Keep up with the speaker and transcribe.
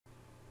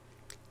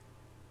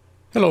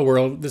Hello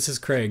world, this is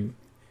Craig.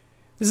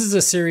 This is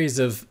a series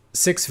of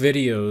 6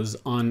 videos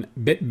on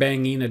bit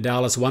banging a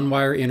Dallas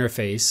one-wire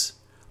interface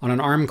on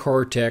an ARM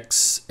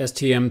Cortex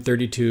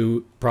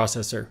STM32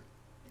 processor.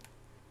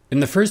 In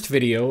the first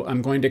video,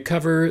 I'm going to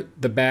cover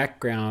the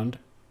background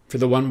for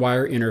the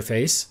one-wire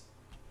interface.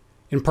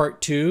 In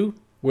part 2,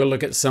 we'll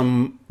look at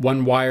some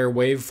one-wire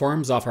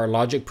waveforms off our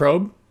logic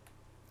probe.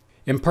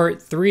 In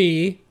part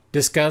 3,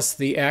 discuss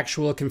the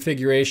actual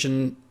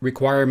configuration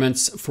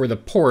requirements for the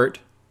port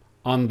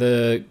on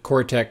the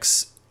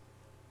Cortex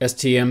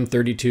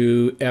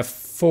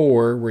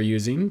STM32F4 we're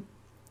using.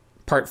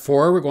 Part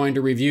 4, we're going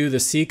to review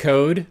the C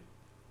code.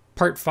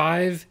 Part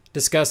 5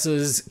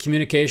 discusses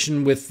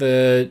communication with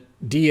the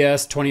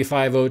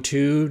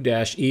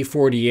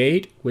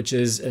DS2502-E48, which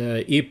is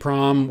an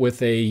EEPROM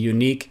with a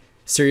unique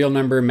serial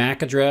number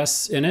MAC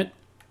address in it.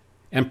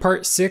 And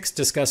Part 6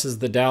 discusses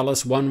the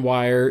Dallas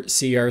one-wire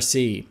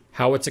CRC,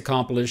 how it's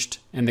accomplished,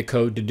 and the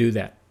code to do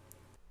that.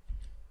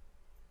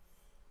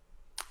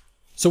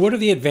 So what are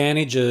the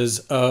advantages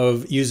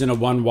of using a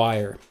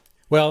one-wire?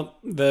 Well,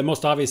 the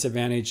most obvious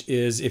advantage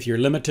is if you're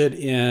limited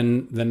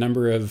in the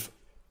number of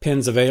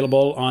pins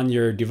available on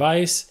your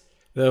device,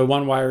 the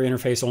one-wire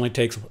interface only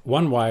takes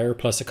one wire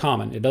plus a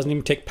common. It doesn't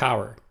even take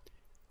power.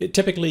 It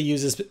typically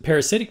uses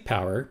parasitic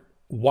power.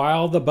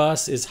 While the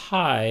bus is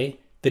high,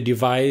 the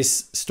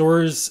device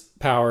stores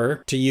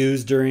power to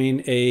use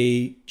during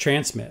a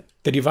transmit.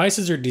 The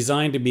devices are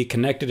designed to be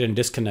connected and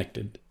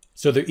disconnected,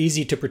 so they're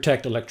easy to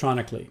protect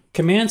electronically.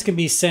 Commands can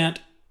be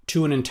sent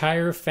to an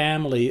entire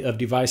family of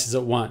devices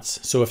at once.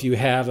 So if you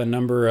have a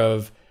number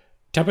of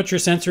temperature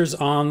sensors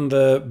on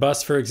the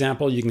bus, for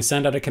example, you can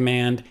send out a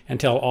command and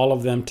tell all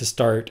of them to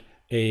start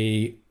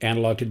a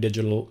analog to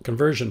digital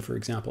conversion, for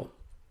example.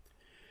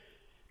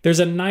 There's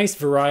a nice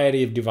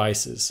variety of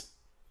devices.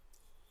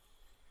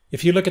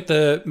 If you look at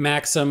the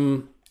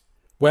Maxim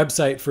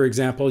website, for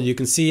example, you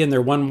can see in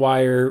their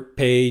one-wire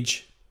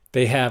page,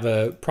 they have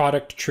a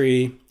product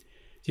tree.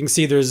 You can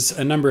see there's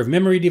a number of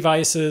memory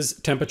devices,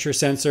 temperature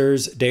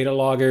sensors, data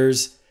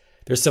loggers.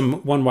 There's some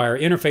one-wire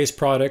interface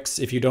products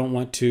if you don't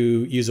want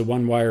to use a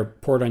one-wire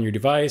port on your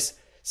device.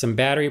 Some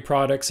battery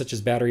products such as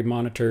battery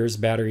monitors,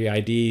 battery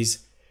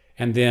IDs,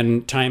 and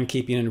then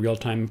timekeeping and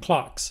real-time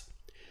clocks.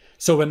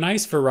 So a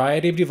nice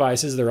variety of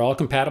devices. They're all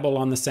compatible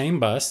on the same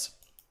bus.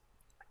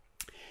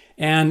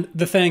 And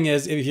the thing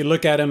is, if you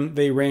look at them,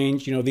 they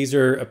range, these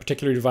are a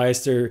particular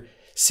device. They're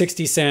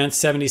 60 cents,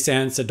 70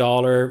 cents,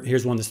 $1.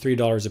 Here's one that's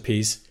 $3 a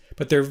piece,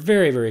 but they're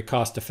very, very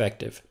cost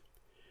effective.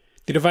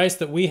 The device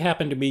that we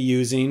happen to be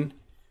using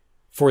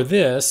for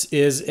this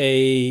is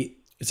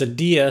it's a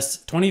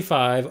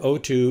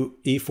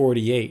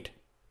DS2502-E48.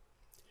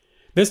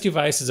 This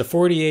device is a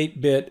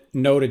 48-bit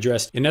node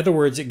address. In other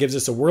words, it gives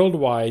us a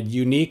worldwide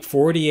unique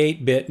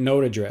 48-bit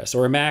node address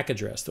or a MAC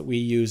address that we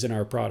use in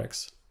our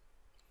products.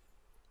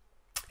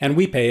 And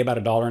we pay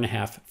about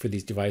 $1.50 for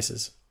these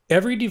devices.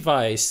 Every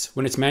device,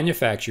 when it's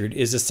manufactured,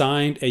 is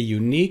assigned a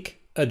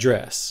unique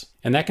address,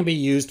 and that can be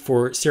used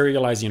for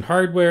serializing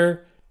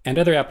hardware and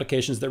other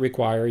applications that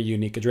require a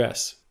unique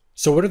address.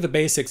 So what are the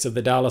basics of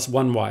the Dallas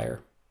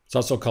one-wire? It's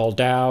also called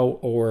DAO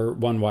or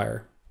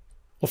one-wire.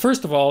 Well,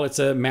 first of all, it's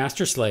a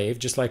master-slave,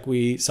 just like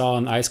we saw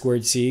on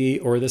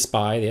I2C or the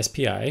SPI, the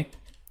SPI.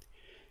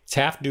 It's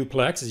half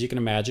duplex, as you can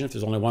imagine, if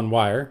there's only one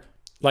wire.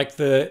 Like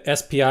the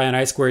SPI and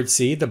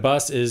I2C, the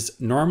bus is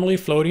normally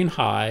floating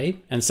high,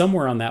 and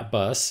somewhere on that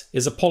bus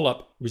is a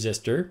pull-up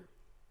resistor.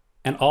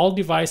 And all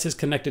devices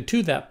connected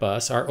to that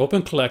bus are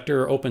open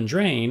collector or open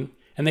drain,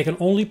 and they can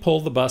only pull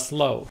the bus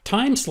low.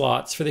 Time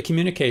slots for the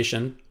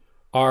communication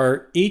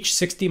are each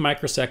 60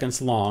 microseconds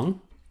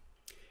long,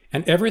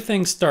 and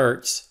everything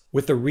starts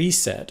with a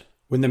reset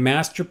when the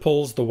master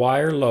pulls the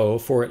wire low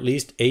for at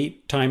least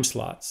 8 time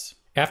slots.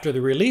 After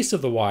the release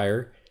of the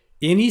wire,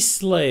 any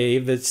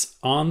slave that's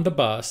on the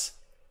bus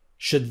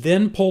should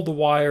then pull the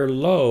wire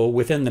low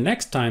within the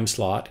next time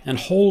slot and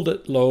hold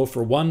it low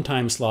for 1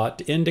 time slot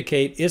to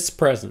indicate its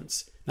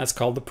presence. That's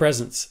called the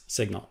presence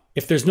signal.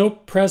 If there's no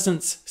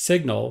presence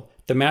signal,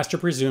 the master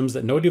presumes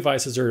that no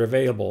devices are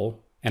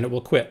available and it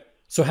will quit.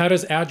 So how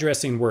does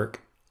addressing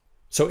work?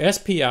 So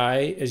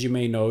SPI, as you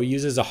may know,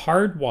 uses a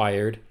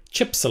hardwired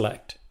chip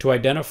select to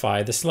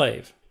identify the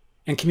slave.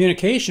 And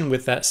communication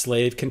with that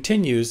slave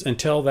continues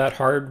until that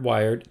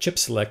hardwired chip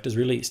select is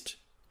released.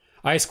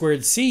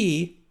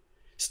 I2C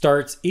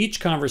starts each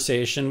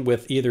conversation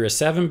with either a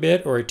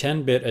 7-bit or a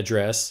 10-bit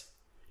address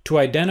to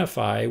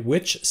identify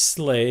which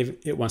slave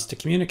it wants to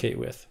communicate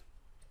with.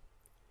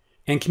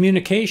 And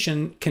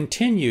communication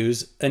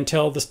continues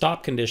until the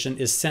stop condition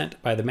is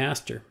sent by the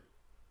master.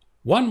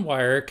 One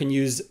wire can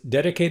use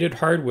dedicated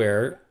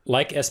hardware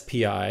like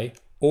SPI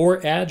or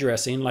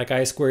addressing like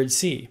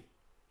I2C.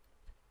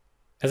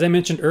 As I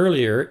mentioned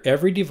earlier,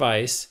 every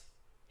device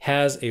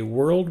has a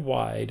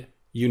worldwide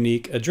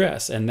unique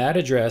address, and that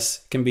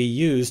address can be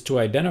used to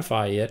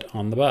identify it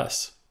on the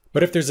bus.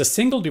 But if there's a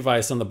single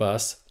device on the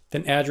bus,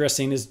 then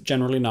addressing is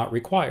generally not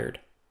required.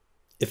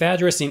 If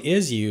addressing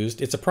is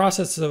used, it's a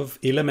process of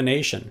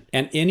elimination,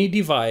 and any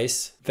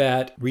device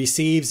that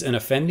receives an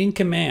offending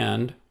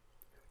command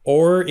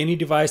or any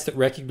device that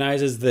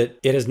recognizes that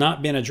it has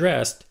not been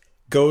addressed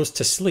goes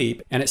to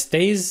sleep, and it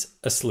stays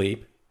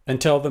asleep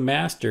until the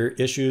master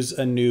issues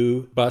a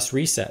new bus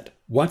reset.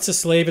 Once a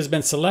slave has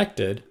been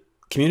selected,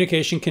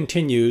 communication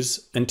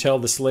continues until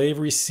the slave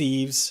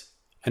receives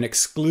an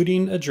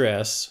excluding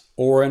address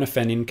or an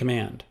offending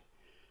command.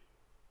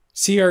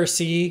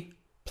 CRC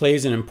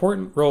plays an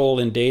important role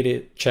in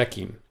data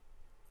checking.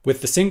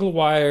 With the single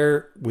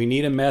wire, we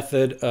need a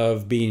method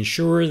of being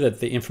sure that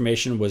the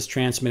information was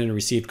transmitted and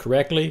received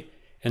correctly,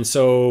 and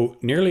so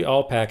nearly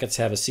all packets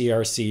have a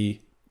CRC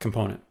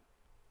component.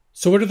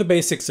 So what are the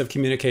basics of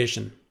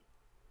communication?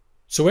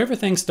 So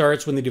everything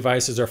starts when the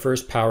devices are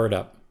first powered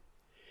up.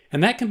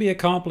 And that can be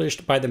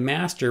accomplished by the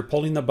master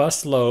pulling the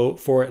bus low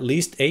for at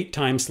least 8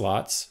 time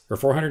slots, or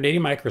 480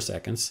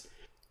 microseconds.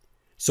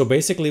 So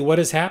basically what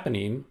is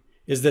happening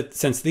is that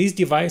since these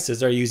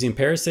devices are using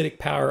parasitic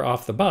power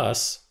off the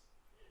bus,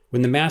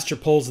 when the master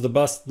pulls the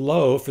bus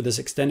low for this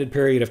extended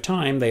period of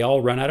time, they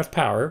all run out of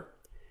power.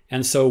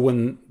 And so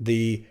when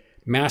the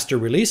master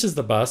releases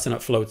the bus and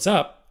it floats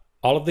up,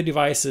 all of the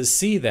devices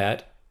see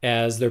that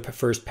as their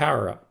first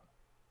power up.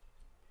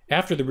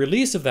 After the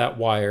release of that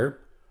wire,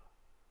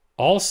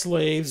 all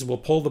slaves will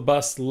pull the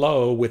bus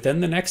low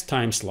within the next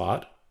time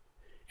slot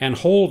and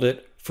hold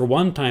it for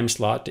 1 time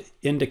slot to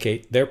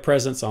indicate their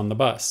presence on the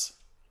bus.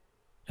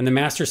 And the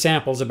master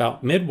samples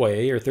about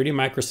midway, or 30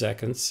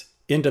 microseconds,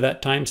 into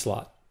that time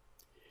slot.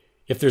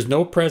 If there's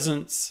no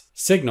presence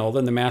signal,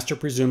 then the master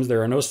presumes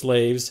there are no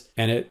slaves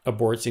and it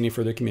aborts any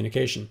further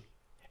communication.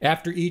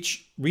 After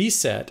each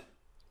reset,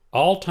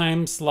 all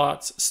time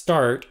slots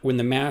start when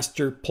the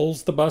master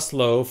pulls the bus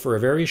low for a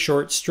very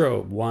short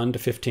strobe, 1 to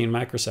 15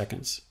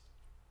 microseconds.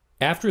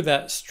 After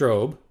that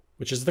strobe,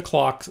 which is the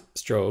clock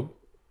strobe,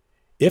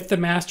 if the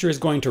master is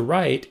going to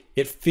write,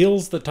 it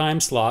fills the time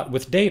slot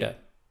with data.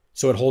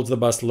 So it holds the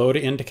bus low to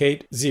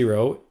indicate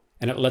 0,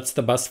 and it lets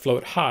the bus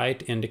float high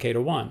to indicate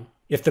a 1.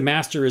 If the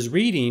master is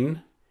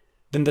reading,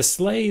 then the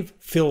slave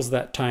fills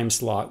that time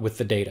slot with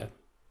the data.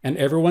 And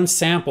everyone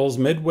samples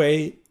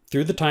midway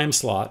through the time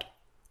slot,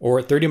 or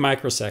at 30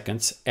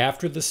 microseconds,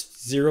 after the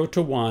 0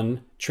 to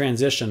 1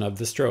 transition of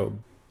the strobe.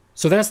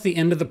 So that's the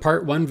end of the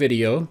part 1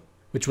 video,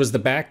 which was the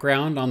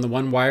background on the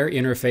one-wire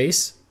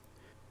interface.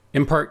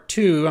 In part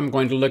 2, I'm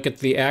going to look at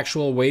the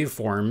actual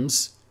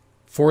waveforms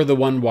for the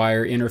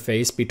one-wire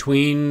interface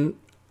between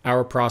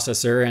our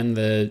processor and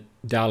the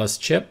Dallas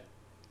chip.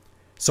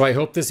 So I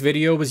hope this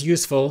video was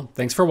useful.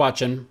 Thanks for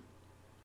watching.